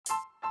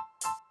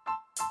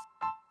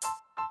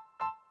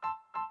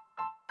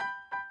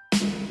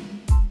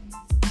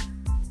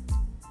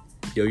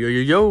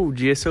Yo,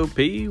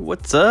 GSOP,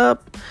 what's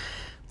up?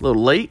 A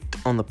little late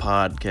on the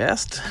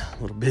podcast,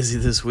 a little busy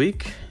this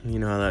week, you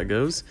know how that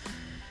goes.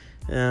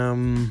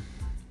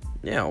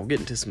 We'll get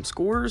into some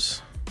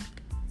scores,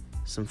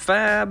 some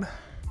fab,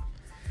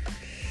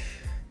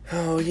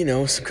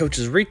 some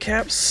coaches'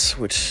 recaps,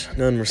 which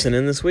none were sent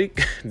in this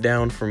week,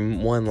 down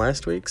from one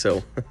last week,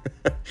 so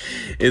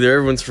either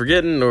everyone's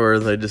forgetting or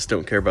they just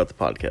don't care about the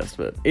podcast,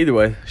 but either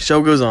way,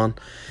 show goes on,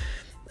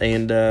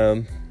 and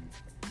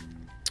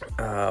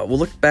we'll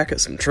look back at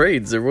some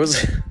trades. There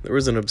was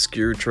an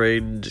obscure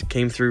trade that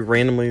came through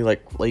randomly,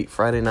 like late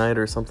Friday night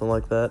or something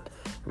like that,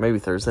 or maybe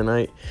Thursday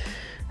night,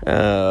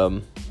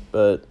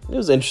 but it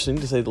was interesting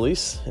to say the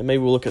least, and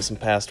maybe we'll look at some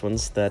past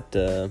ones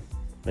that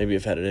maybe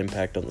have had an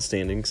impact on the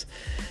standings.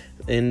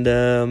 And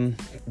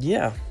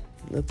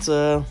let's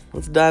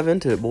dive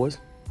into it, boys.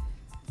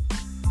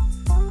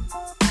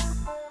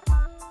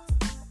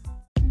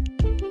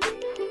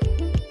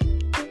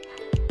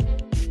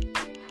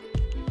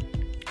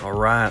 All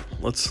right,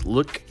 let's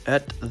look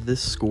at this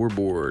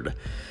scoreboard.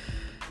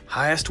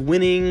 Highest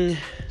winning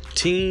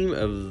team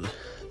of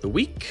the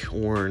week,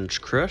 Orange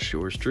Crush,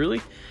 yours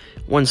truly,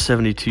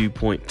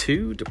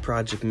 172.2 to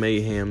Project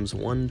Mayhem's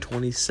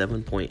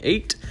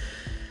 127.8.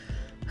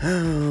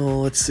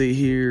 Oh, let's see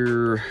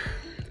here.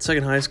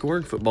 Second highest score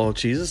in Football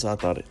Jesus. I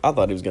thought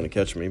he was going to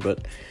catch me,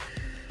 but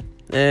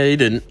he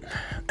didn't.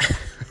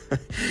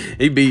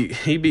 He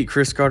beat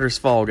Chris Carter's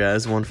Fall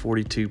Guys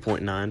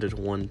 142.9 to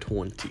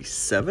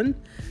 127.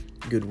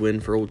 Good win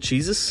for old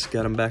Jesus.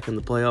 Got him back in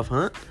the playoff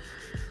hunt.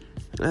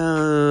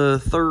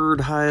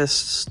 Third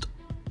highest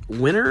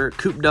winner,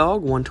 Coop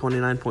Dog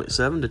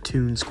 129.7 to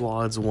Toon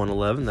Squad's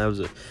 111. That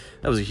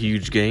was a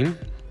huge game.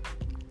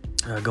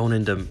 Going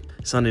into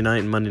Sunday night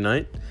and Monday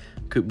night,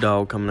 Coop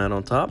Dog coming out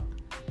on top.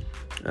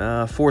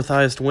 Fourth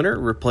highest winner,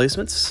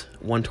 Replacements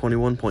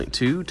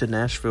 121.2 to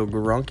Nashville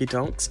Gronky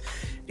Tonks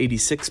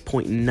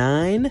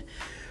 86.9.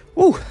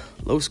 Woo,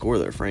 low score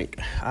there, Frank.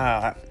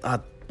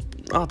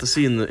 I'll have to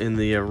see in the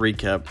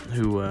recap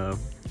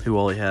who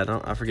all he had.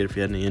 I forget if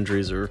he had any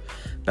injuries or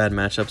bad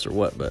matchups or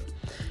what, but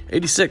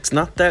 86,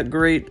 not that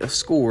great a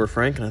score,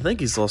 Frank, and I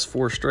think he's lost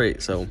 4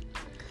 straight, so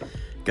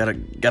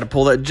gotta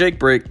pull that Jake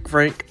break,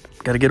 Frank.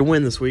 Gotta get a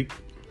win this week.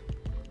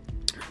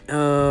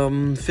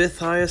 Fifth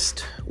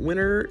highest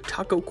winner,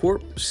 Taco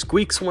Corp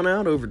squeaks one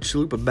out over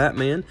Chalupa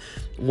Batman,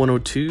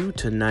 102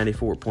 to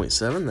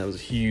 94.7. That was a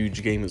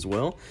huge game as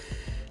well.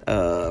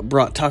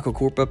 Brought Taco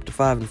Corp up to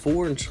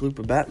 5-4, and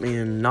Chalupa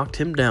Batman knocked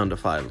him down to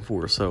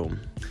 5-4. So,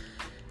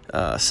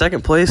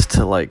 second place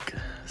to like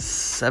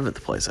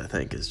 7th place, I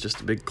think, is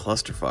just a big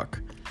clusterfuck,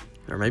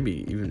 or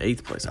maybe even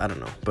 8th place. I don't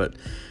know, but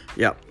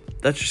yeah,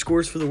 that's your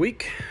scores for the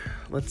week.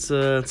 Let's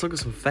look at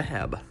some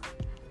fab.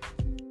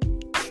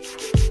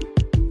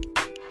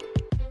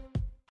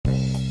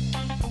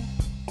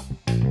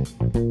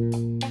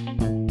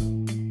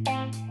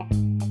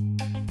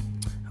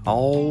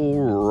 All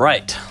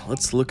right,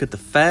 let's look at the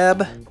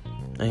fab,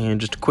 and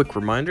just a quick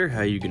reminder,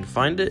 how you can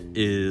find it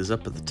is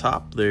up at the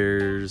top.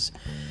 You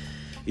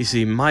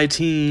see my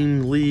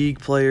team, league,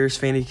 players,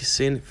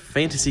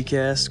 fantasy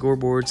cast,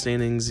 scoreboard,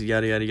 standings,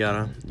 yada, yada,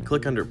 yada. You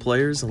click under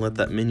players and let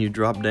that menu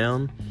drop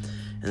down,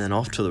 and then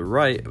off to the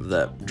right of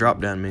that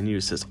drop down menu,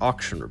 it says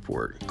auction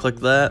report. Click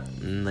that,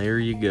 and there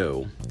you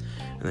go.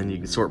 And then you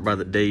can sort by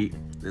the date,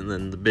 and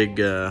then the big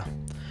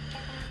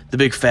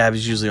fab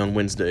is usually on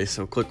Wednesday,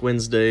 so click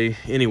Wednesday,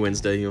 any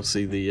Wednesday, you'll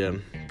see the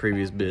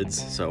previous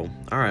bids. So,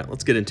 all right,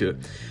 let's get into it.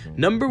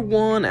 Number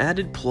 1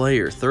 added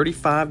player,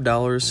 $35,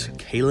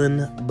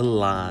 Kalen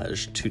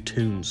Ballage to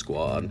Toon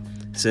Squad.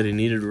 He said he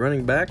needed a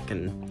running back,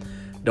 and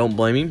don't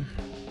blame him.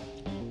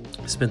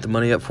 Spent the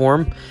money up for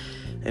him,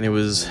 and it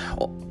was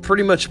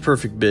pretty much a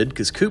perfect bid,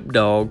 because Coop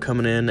Dog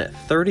coming in at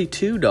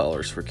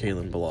 $32 for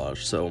Kalen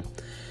Ballage, so...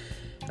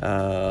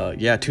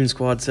 Toon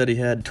Squad said he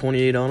had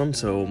 28 on him,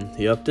 so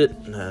he upped it,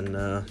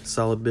 and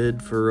solid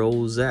bid for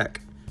old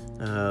Zach.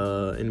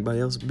 Anybody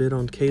else bid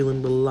on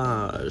Kalen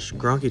Ballage?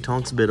 Gronky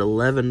Tonks bid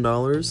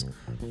 $11.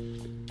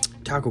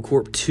 Taco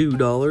Corp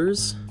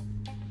 $2.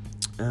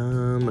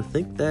 I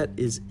think that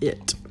is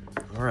it.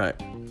 All right.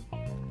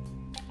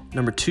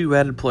 Number 2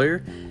 added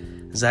player,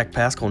 Zach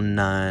Pascal,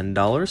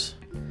 $9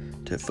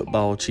 to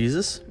Football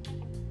Jesus.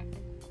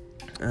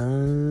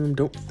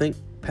 Don't think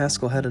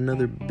Pascal had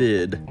another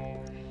bid.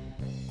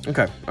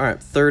 Okay, all right.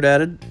 Third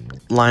added,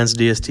 Lions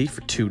DST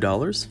for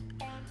 $2.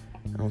 I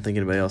don't think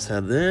anybody else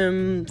had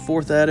them.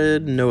 Fourth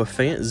added, Noah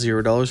Fant,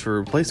 $0 for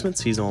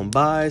replacements. He's on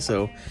bye,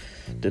 so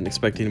didn't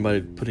expect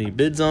anybody to put any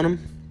bids on him.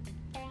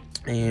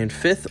 And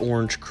fifth,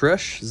 Orange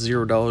Crush,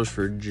 $0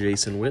 for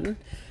Jason Witten.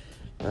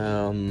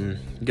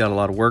 Got a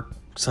lot of work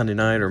Sunday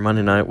night or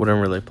Monday night,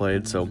 whatever they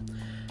played, so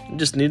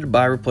just needed to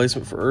buy a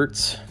replacement for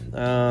Ertz.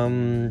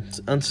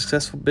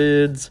 Unsuccessful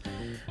bids.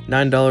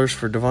 $9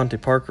 for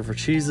Devontae Parker for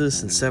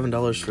Jesus, and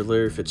 $7 for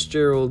Larry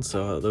Fitzgerald,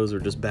 so those are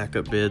just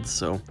backup bids.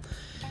 So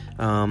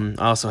I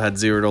also had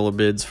 $0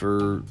 bids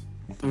for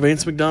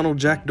Vance McDonald,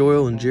 Jack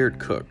Doyle, and Jared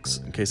Cooks,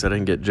 in case I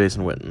didn't get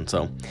Jason Witten.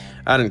 So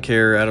I didn't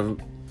care. Out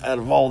of out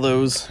of all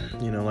those.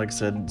 Like I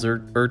said,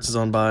 Ertz is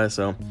on bye,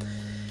 so.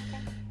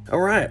 All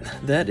right,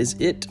 that is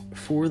it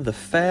for the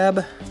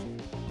Fab.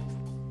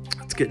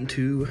 Let's get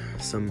into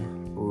some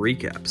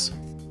recaps.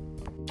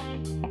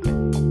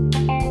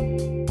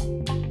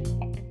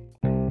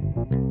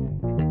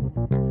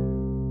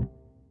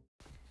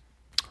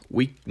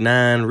 Week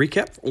 9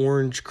 recap,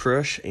 Orange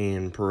Crush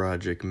and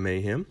Project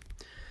Mayhem.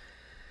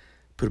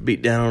 Put a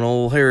beat down on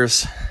old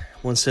Harris,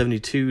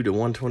 172 to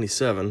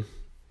 127.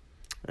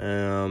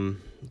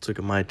 Let's look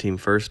at my team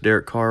first.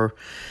 Derek Carr,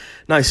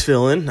 nice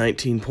fill-in,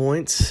 19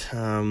 points.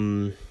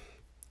 Can't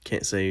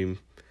say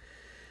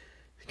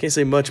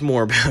much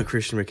more about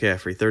Christian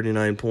McCaffrey.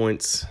 39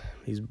 points.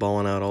 He's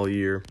balling out all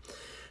year.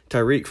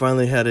 Tyreek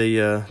finally had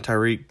a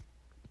Tyreek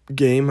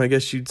game, I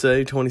guess you'd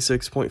say,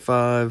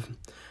 26.5.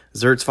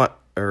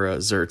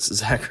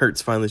 Zach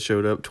Ertz finally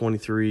showed up,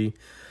 23.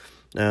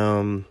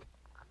 Nothing.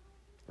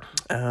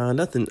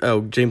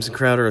 Oh, Jameson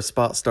Crowder, a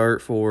spot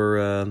start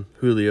for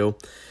Julio,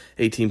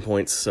 18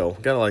 points. So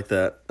gotta like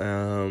that.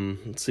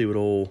 Let's see what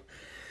old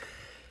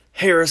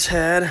Harris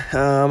had.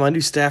 I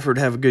knew Stafford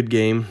would have a good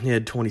game. He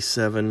had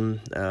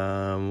 27.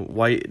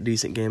 White,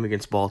 decent game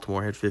against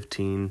Baltimore, had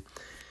 15.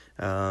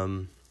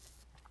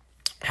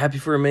 Happy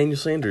for Emmanuel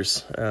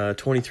Sanders,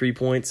 23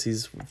 points.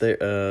 He's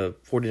the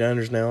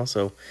 49ers now,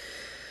 so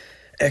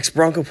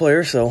ex-Bronco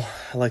player, so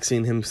I like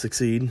seeing him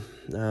succeed.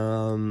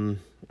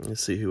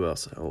 Let's see who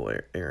else. Oh,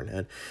 Aaron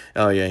had.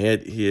 Oh, yeah,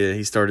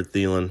 he started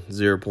Thielen,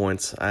 0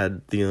 points. I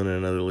had Thielen in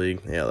another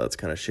league. Yeah, that's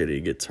kind of shitty. He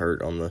gets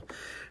hurt on the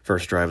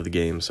first drive of the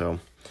game, so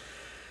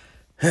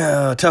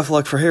tough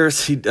luck for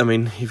Harris. He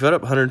put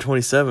up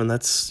 127.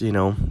 That's,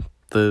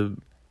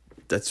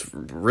 that's a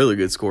really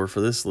good score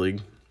for this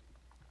league.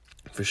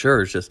 For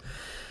sure. It's just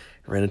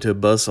ran into a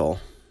buzzsaw.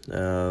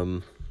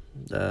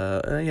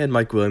 He had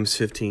Mike Williams,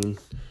 15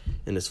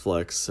 in his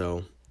flex.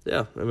 So,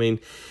 yeah,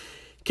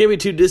 can't be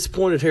too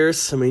disappointed,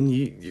 Harris.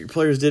 Your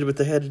players did what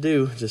they had to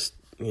do. Just,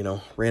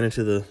 ran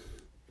into the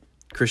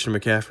Christian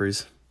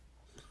McCaffreys.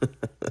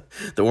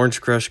 The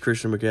Orange Crush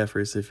Christian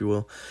McCaffreys, if you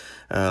will.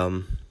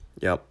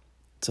 Yep.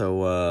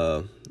 So,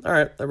 all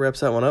right, that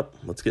wraps that one up.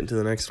 Let's get into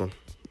the next one.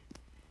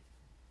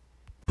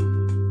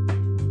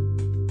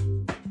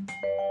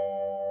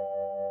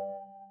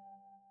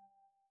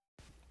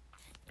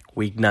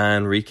 Week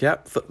 9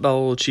 recap,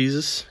 football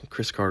cheeses,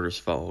 Chris Carter's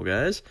fall,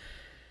 guys.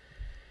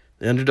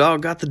 The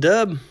underdog got the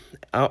dub.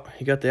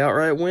 He got the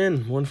outright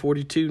win,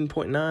 142.9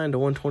 to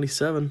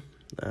 127.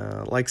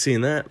 Like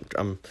seeing that.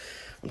 I'm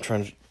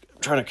trying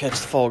to catch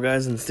the fall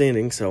guys in the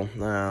standing, so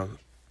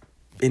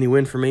any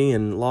win for me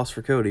and loss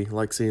for Cody.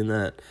 Like seeing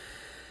that.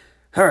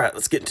 All right,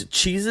 let's get to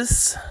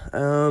cheeses.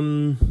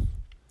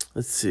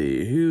 Let's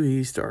see who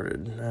he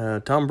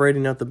started. Tom Brady,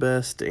 not the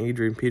best.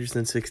 Adrian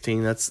Peterson,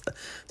 16. That's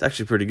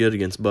actually pretty good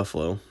against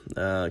Buffalo.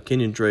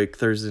 Kenyon Drake,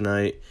 Thursday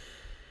night,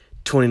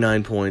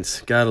 29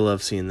 points. Gotta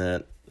love seeing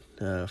that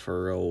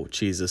for old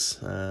Jesus.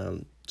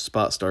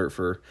 Spot start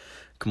for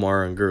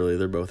Kamara and Gurley.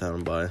 They're both out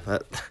on bye.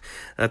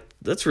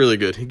 That's really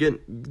good. He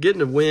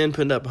getting a win,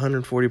 putting up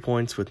 140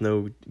 points with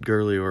no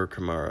Gurley or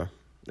Kamara.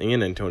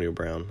 And Antonio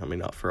Brown.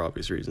 Not for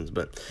obvious reasons,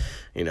 but,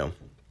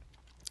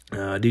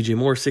 DJ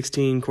Moore,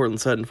 16,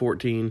 Cortland Sutton,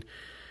 14,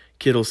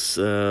 Kittle,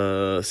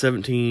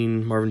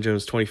 17, Marvin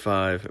Jones,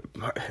 25.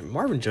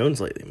 Marvin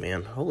Jones lately,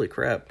 man, holy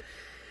crap.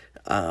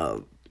 I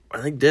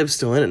think Deb's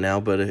still in it now,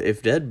 but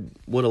if Deb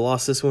would have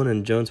lost this one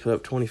and Jones put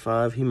up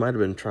 25, he might have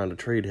been trying to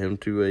trade him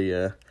to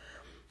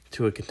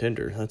a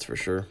contender, that's for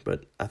sure.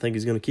 But I think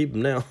he's going to keep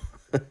him now.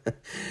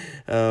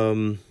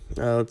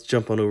 Let's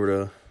jump on over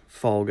to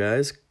Fall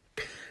Guys.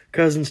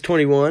 Cousins,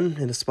 21,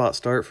 and a spot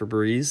start for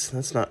Breeze.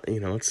 That's not,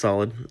 it's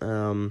solid.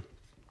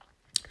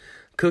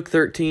 Cook,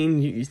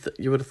 13.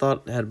 You would have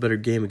thought had a better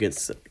game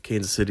against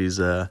Kansas City's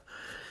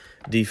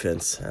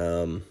defense.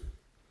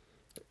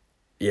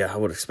 Yeah, I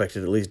would have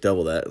expected at least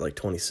double that, like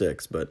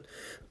 26. But,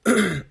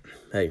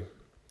 hey,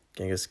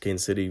 I guess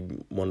Kansas City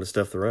wanted to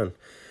stuff the run.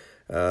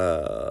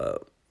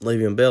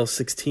 Le'Veon Bell,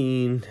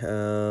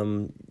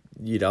 16.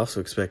 You'd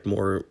also expect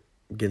more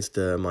against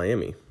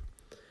Miami.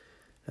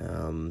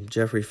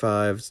 Jeffrey,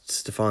 5,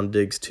 Stephon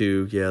Diggs,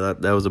 2. Yeah,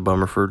 that was a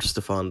bummer for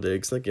Stephon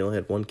Diggs. I think he only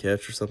had 1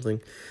 catch or something.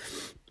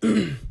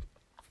 Yeah,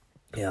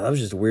 that was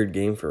just a weird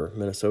game for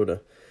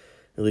Minnesota,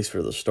 at least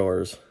for the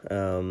Stars.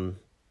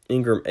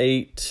 Ingram,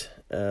 8.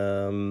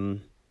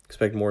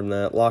 Expect more than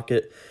that.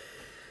 Lockett.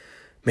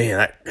 Man,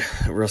 that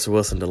Russell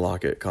Wilson to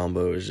Lockett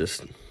combo is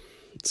just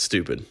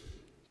stupid.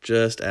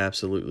 Just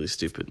absolutely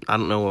stupid. I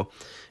don't know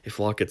if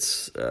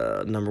Lockett's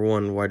number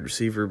 1 wide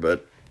receiver,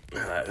 but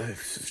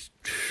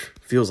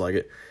feels like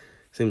it.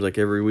 Seems like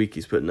every week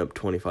he's putting up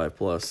 25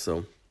 plus.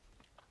 So,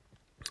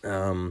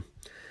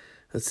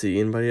 let's see.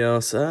 Anybody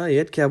else? You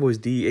had Cowboys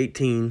D,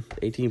 18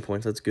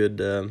 points. That's good.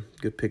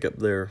 Good pickup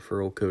there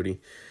for old Cody.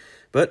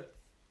 But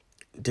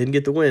didn't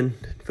get the win.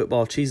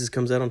 Football Cheeses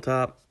comes out on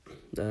top.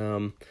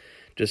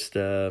 Just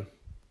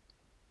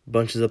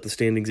bunches up the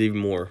standings even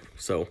more.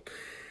 So,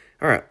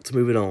 all right, let's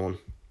move it on.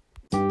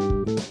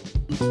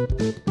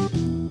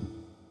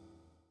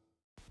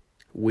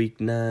 Week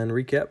 9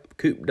 recap.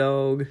 Coop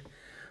Dog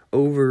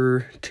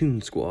over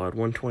Toon Squad,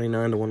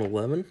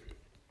 129-111.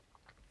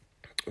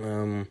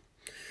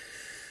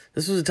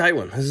 This was a tight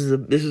one. This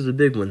is a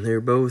big one. They're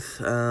both.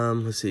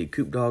 Let's see.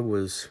 Coop Dog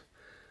was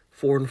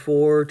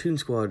 4-4. Toon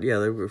Squad, yeah,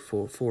 they were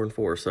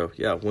 4-4. So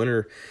yeah,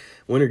 winner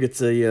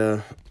gets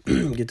a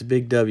gets a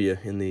big W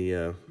in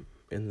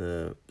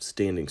the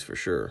standings for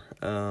sure.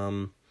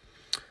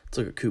 Let's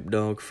look at Coop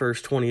Dog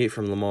first. 28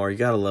 from Lamar. You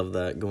gotta love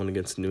that going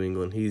against New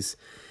England.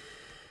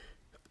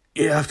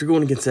 After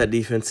going against that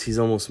defense, he's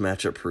almost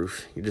matchup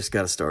proof. You just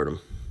gotta start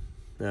him,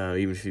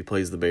 even if he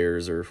plays the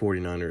Bears or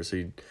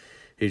 49ers.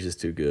 He's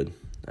just too good.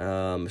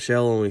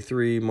 Michelle only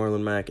 3,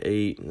 Marlon Mack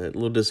 8. A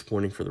little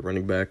disappointing for the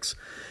running backs.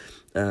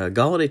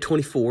 Galladay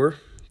 24.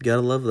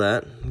 Gotta love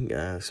that,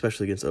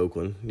 especially against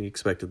Oakland. You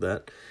expected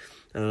that.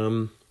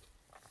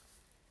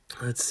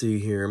 Let's see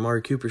here.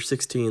 Amari Cooper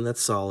 16. That's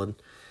solid.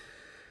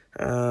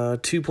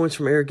 2 points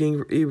from Eric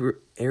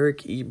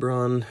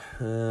Ebron.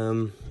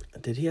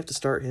 Did he have to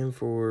start him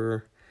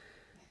for?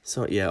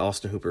 So yeah,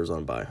 Austin Hooper's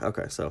on bye.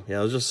 Okay, so yeah,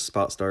 it was just a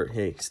spot start.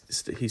 Hey,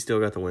 he still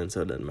got the win,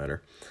 so it doesn't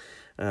matter.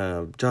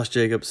 Josh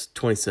Jacobs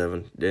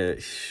 27.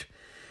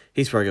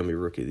 He's probably gonna be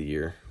rookie of the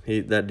year.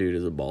 That dude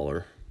is a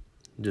baller.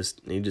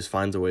 He just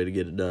finds a way to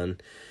get it done.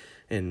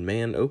 And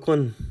man,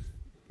 Oakland,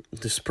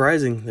 they're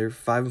surprising. They're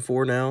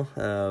 5-4 now.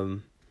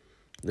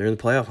 They're in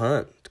the playoff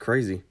hunt. It's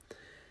crazy.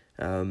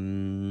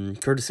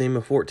 Curtis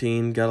Samuel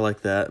 14. Gotta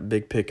like that.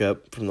 Big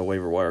pickup from the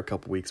waiver wire a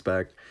couple weeks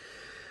back.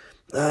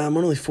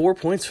 Only 4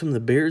 points from the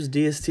Bears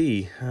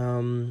DST.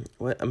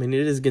 It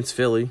is against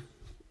Philly.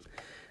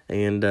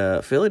 And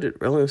Philly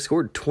only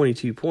scored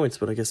 22 points,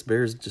 but I guess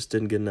Bears just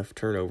didn't get enough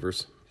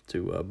turnovers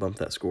to bump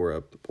that score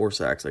up, or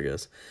sacks, I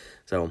guess.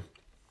 So,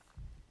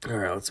 all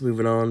right, let's move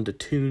it on to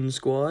Toon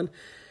Squad.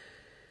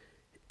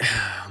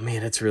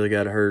 Man, it's really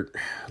got to hurt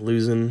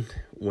losing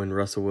when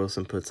Russell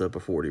Wilson puts up a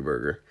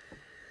 40-burger.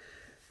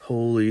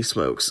 Holy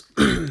smokes.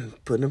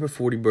 Putting up a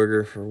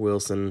 40-burger for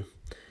Wilson.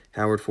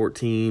 Howard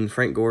 14.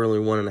 Frank Gore only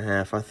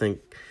 1.5. I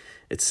think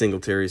it's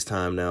Singletary's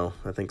time now.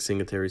 I think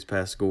Singletary's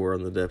passed Gore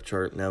on the depth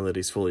chart now that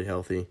he's fully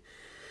healthy.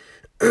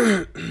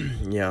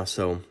 Yeah,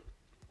 so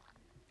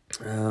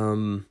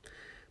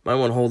might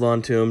want to hold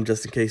on to him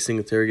just in case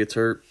Singletary gets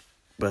hurt.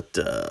 But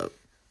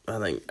I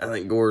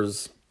think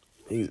Gore's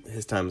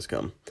his time has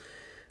come.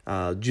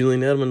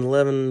 Julian Edelman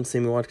 11,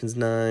 Sammy Watkins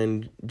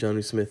 9,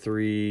 Jonnu Smith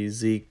 3,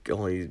 Zeke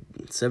only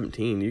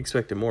 17. You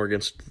expected more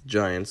against the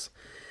Giants.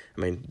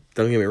 I mean,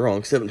 don't get me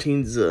wrong,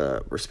 17's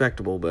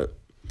respectable, but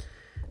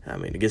I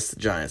mean, against the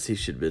Giants, he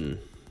should have been,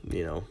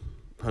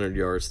 100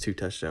 yards, 2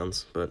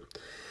 touchdowns. But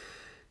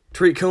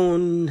Tariq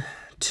Cohen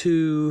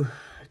 2,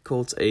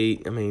 Colts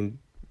 8. I mean,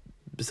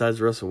 besides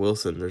Russell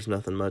Wilson, there's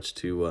nothing much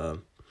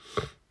to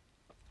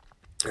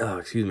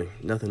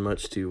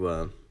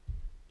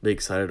be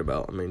excited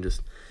about. I mean,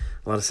 just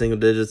a lot of single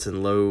digits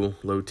and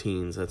low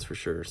teens, that's for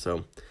sure.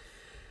 So,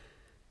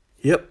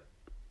 yep,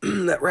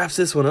 that wraps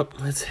this one up.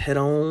 Let's head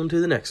on to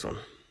the next one.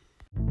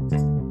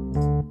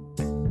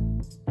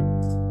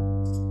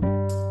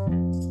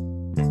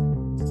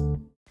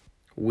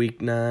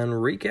 Week 9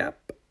 recap.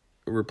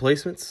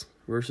 Replacements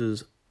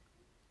versus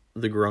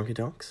the Gronky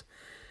Tonks.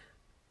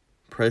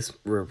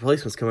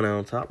 Replacements coming out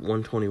on top,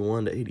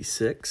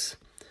 121-86.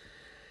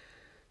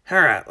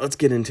 All right, let's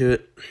get into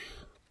it.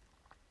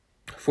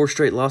 4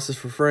 straight losses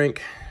for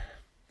Frank.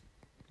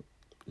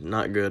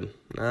 Not good.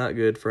 Not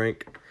good,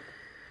 Frank.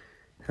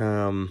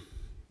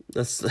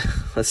 Let's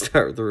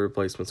start with the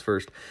replacements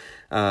first.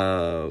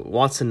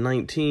 Watson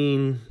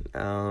 19.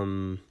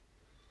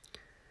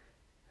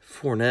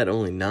 Fournette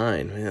only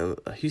 9. Man,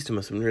 Houston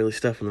must have been really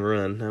stuffing the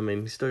run. I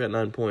mean, he still got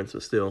 9 points,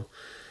 but still.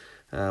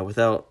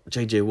 Without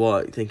J.J.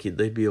 Watt, you think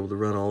they'd be able to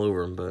run all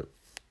over him, but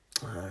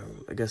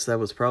I guess that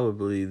was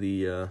probably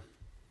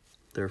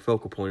their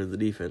focal point of the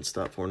defense,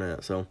 stop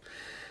Fournette. So,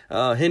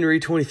 Henry,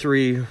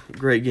 23,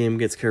 great game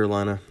against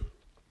Carolina.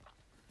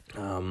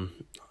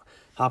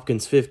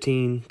 Hopkins,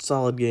 15,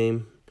 solid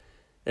game.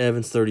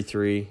 Evans,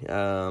 33.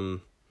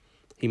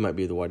 He might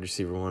be the wide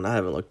receiver one. I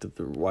haven't looked at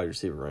the wide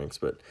receiver ranks,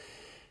 but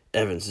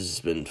Evans has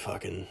just been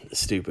fucking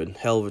stupid.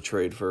 Hell of a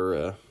trade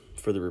for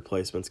the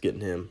replacements,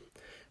 getting him.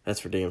 That's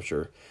for damn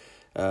sure.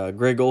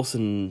 Greg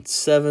Olsen,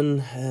 7.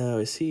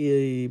 Is he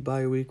a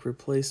bye week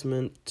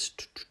replacement?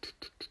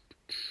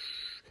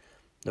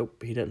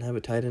 Nope, he didn't have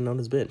a tight end on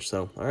his bench.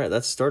 So, all right,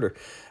 that's a starter.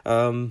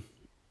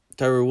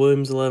 Tyrell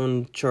Williams,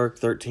 11. Chark,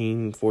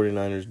 13.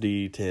 49ers,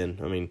 D, 10.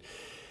 I mean,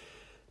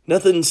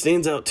 nothing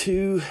stands out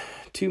too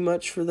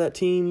much for that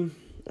team.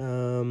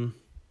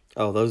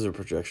 Those are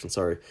projections,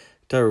 sorry.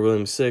 Tyrell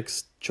Williams,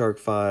 6. Chark,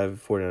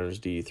 5. 49ers,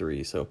 D,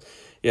 3. So,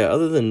 yeah,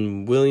 other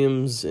than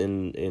Williams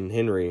and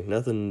Henry,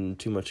 nothing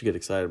too much to get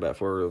excited about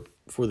for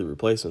the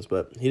replacements.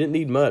 But he didn't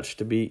need much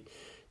to beat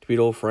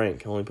old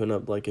Frank, only putting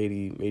up like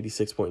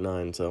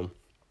 86.9. So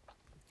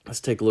let's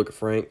take a look at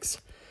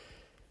Frank's.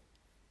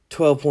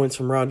 12 points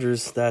from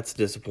Rodgers. That's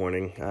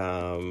disappointing.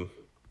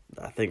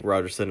 I think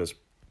Rodgers said in his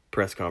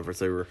press conference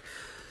they were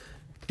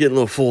getting a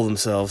little full of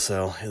themselves,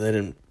 so they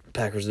didn't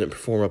Packers didn't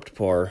perform up to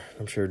par.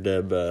 I'm sure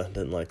Deb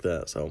didn't like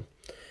that. So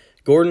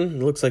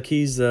Gordon looks like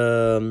he's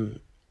a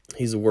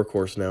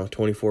workhorse now.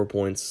 24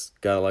 points.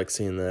 Gotta like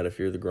seeing that if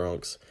you're the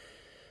Gronks.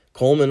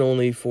 Coleman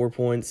only 4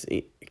 points.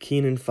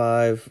 Keenan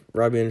 5.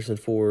 Robbie Anderson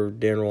 4.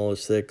 Darren Waller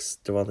 6.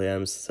 Devontae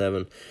Adams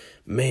 7.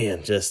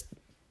 Man, just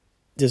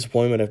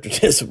disappointment after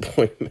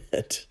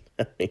disappointment.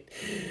 I mean,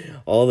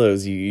 all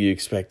those you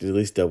expected at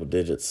least double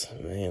digits.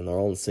 Man, they're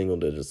all in single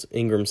digits.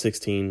 Ingram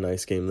 16.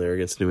 Nice game there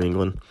against New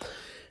England.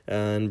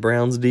 And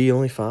Browns D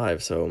only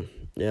 5. So,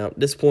 yeah,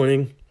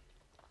 disappointing.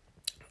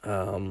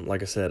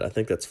 Like I said, I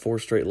think that's 4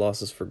 straight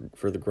losses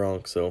for the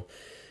Gronk. So,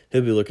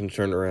 he'll be looking to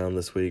turn it around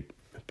this week.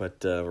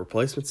 But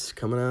replacements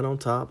coming out on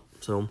top.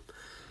 So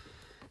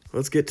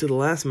let's get to the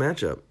last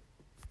matchup.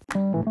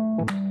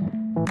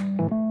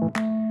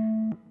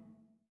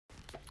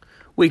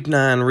 Week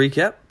 9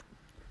 recap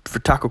for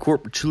Taco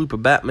Corp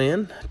Chalupa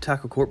Batman.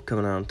 Taco Corp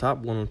coming out on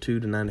top,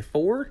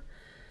 102-94.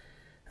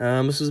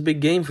 This was a big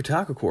game for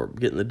Taco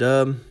Corp, getting the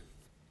dub.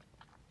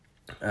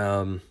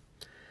 Yeah,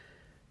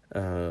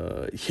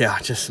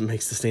 it just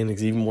makes the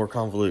standings even more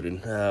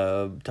convoluted.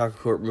 Taco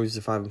Corp moves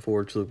to 5-4,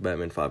 Chalupa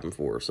Batman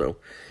 5-4. So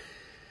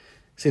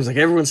seems like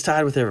everyone's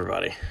tied with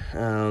everybody.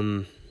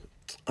 All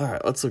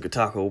right, let's look at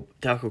Taco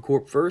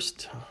Corp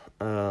first.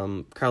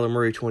 Kyler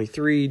Murray,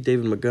 23.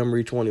 David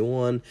Montgomery,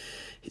 21.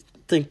 I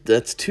think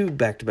that's 2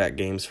 back-to-back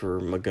games for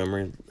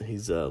Montgomery.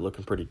 He's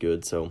looking pretty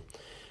good, so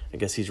I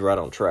guess he's right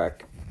on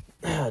track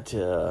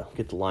to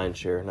get the lion's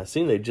share. And I've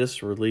seen they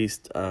just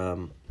released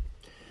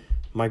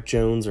Mike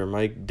Jones or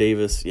Mike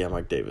Davis. Yeah,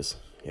 Mike Davis.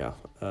 Yeah.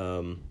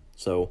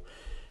 So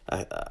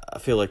I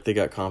feel like they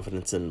got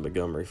confidence in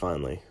Montgomery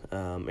finally.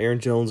 Aaron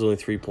Jones only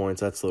 3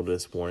 points. That's a little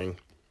disappointing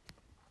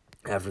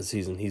after the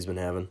season he's been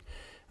having.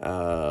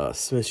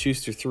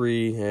 Smith-Schuster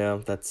 3. Yeah,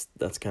 that's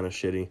kind of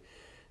shitty.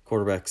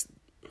 Quarterback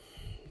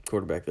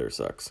there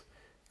sucks.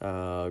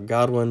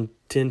 Godwin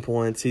 10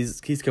 points.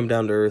 He's come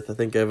down to earth. I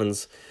think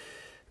Evans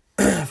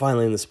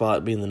finally in the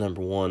spot being the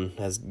number 1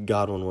 as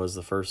Godwin was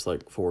the first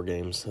 4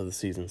 games of the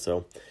season.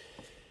 So,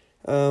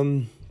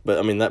 but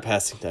I mean that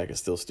passing tag is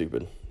still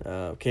stupid.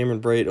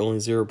 Cameron Brate only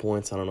 0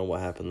 points. I don't know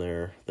what happened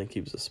there. I think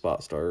he was a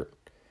spot start.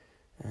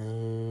 Yeah,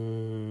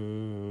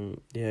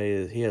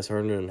 he has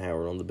Herndon and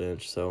Howard on the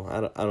bench, so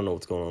I don't know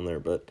what's going on there.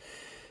 But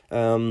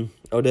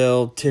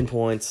Odell 10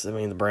 points. I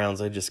mean the Browns,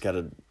 they just got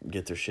to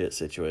get their shit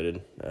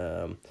situated.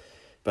 But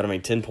I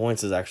mean 10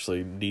 points is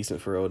actually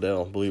decent for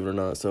Odell, believe it or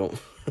not. So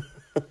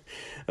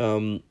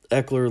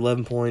Eckler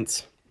 11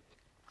 points.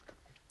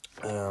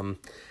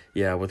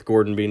 Yeah, with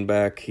Gordon being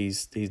back,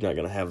 he's not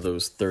going to have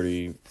those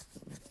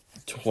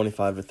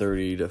 25 to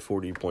 30 to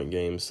 40 point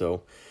games.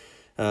 So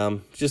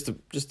just a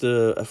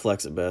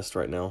flex at best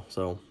right now.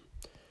 So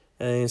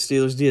and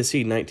Steelers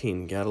DSC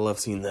 19. Gotta love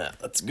seeing that.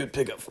 That's a good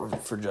pickup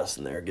for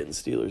Justin there, getting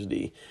Steelers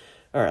D.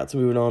 All right, so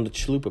moving on to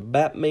Chalupa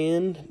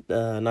Batman.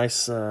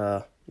 Nice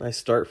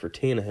start for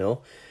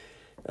Tannehill.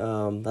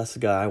 That's the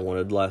guy I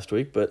wanted last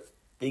week, but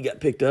he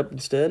got picked up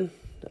instead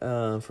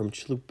from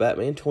Chalupa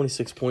Batman.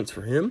 26 points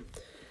for him.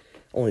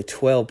 Only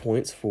 12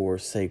 points for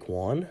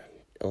Saquon.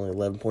 Only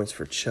 11 points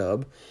for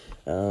Chubb.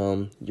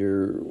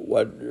 Your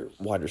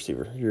wide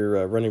receiver.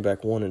 Your running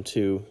back 1 and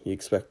 2. You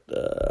expect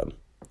a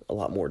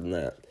lot more than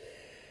that.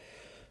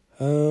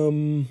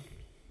 Allen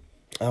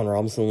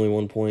Robinson only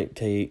 1 point.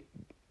 Tate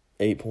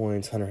 8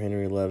 points. Hunter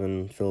Henry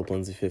 11. Phillip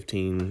Lindsay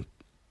 15.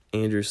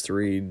 Andrews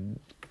 3.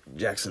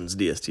 Jackson's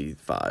DST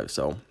 5.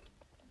 So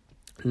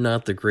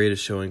not the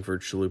greatest showing for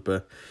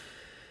Chalupa.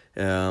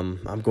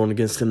 I'm going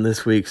against him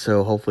this week,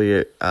 so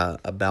hopefully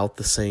about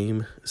the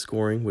same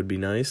scoring would be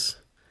nice.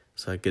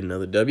 So I get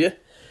another W,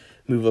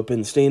 move up in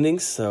the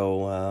standings.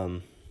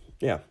 So,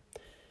 yeah.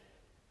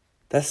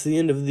 That's the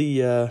end of the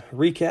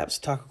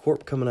recaps. Taco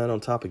Corp coming out on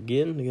top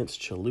again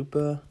against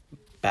Chalupa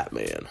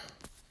Batman.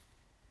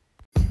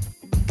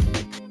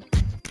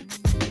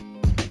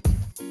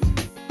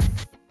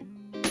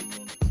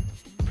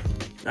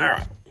 All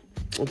right.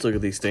 Let's look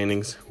at these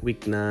standings.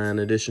 Week 9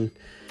 edition.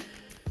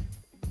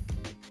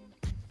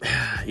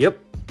 Yep.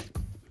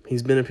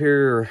 He's been up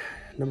here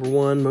number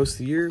 1 most of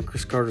the year.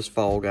 Chris Carter's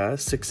Fall Guy,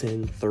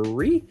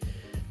 6-3.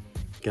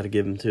 Got to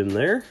give him to him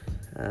there.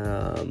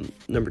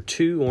 Number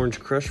 2, Orange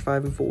Crush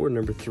 5-4.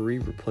 Number 3,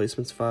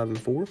 Replacements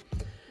 5-4.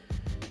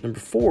 Number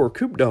 4,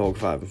 Coop Dog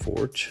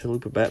 5-4.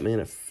 Chalupa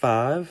Batman at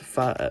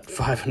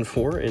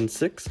 5-4 and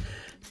 6.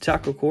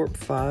 Taco Corp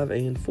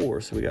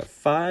 5-4. So we got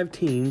 5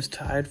 teams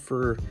tied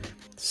for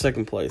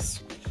second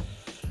place.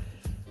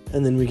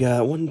 And then we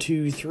got 1,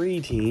 2,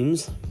 3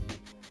 teams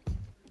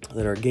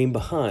that are a game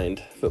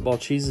behind. Football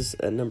Cheeses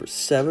at number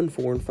 7,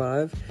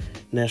 4-5.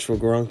 Nashville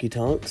Gronky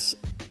Tonks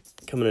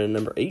coming in at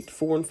number 8,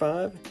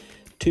 4-5.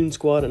 Toon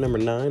Squad at number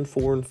 9,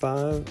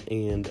 4-5.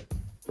 And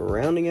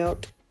rounding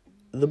out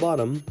the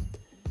bottom,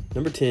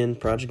 number 10,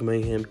 Project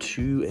Mayhem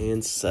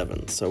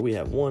 2-7. So we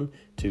have 1,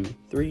 2,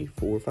 3,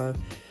 4, 5.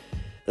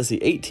 Let's see,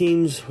 8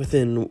 teams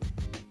within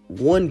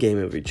 1 game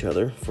of each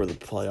other for the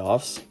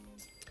playoffs.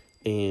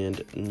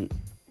 And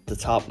the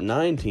top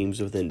 9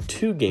 teams within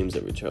 2 games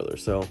of each other.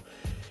 So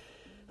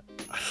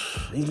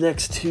these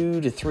next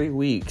 2 to 3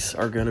 weeks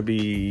are going to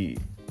be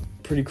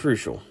pretty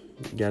crucial.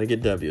 You got to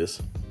get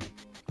W's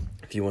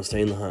if you want to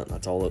stay in the hunt.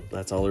 That's all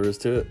there is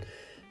to it.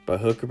 By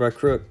hook or by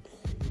crook,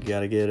 you got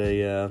to get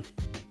a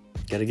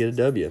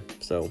W.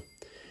 So,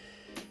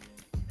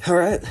 all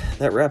right,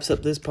 that wraps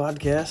up this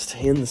podcast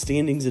in the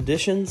standings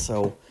edition.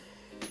 So,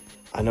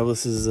 I know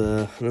this is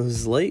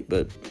late,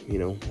 but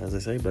as I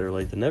say, better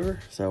late than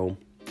never. So,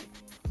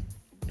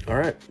 all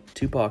right,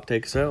 Tupac,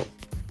 take us out.